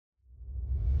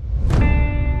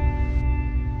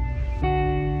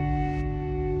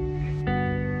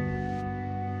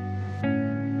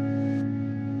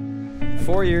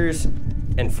4 years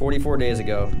and 44 days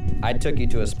ago, I took you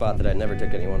to a spot that I never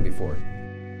took anyone before.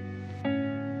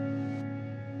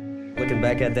 Looking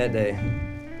back at that day,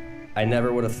 I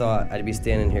never would have thought I'd be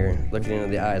standing here looking into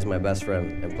the eyes of my best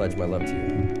friend and pledge my love to you.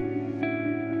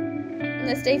 From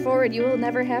this day forward, you will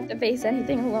never have to face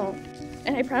anything alone.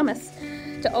 And I promise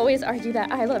to always argue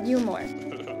that I love you more.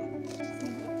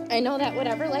 I know that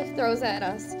whatever life throws at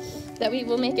us, that we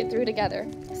will make it through together,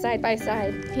 side by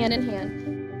side, hand in hand.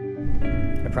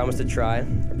 I promise to try.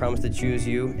 I promise to choose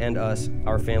you and us,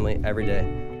 our family, every day.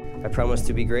 I promise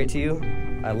to be great to you.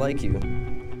 I like you,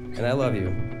 and I love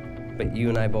you. But you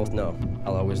and I both know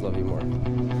I'll always love you more.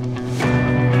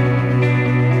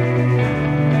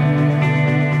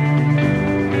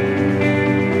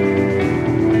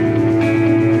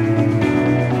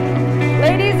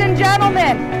 Ladies and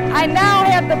gentlemen, I now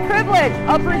have the privilege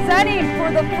of presenting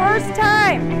for the first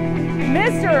time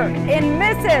Mr. and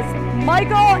Mrs.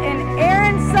 Michael and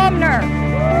Erin Sumner.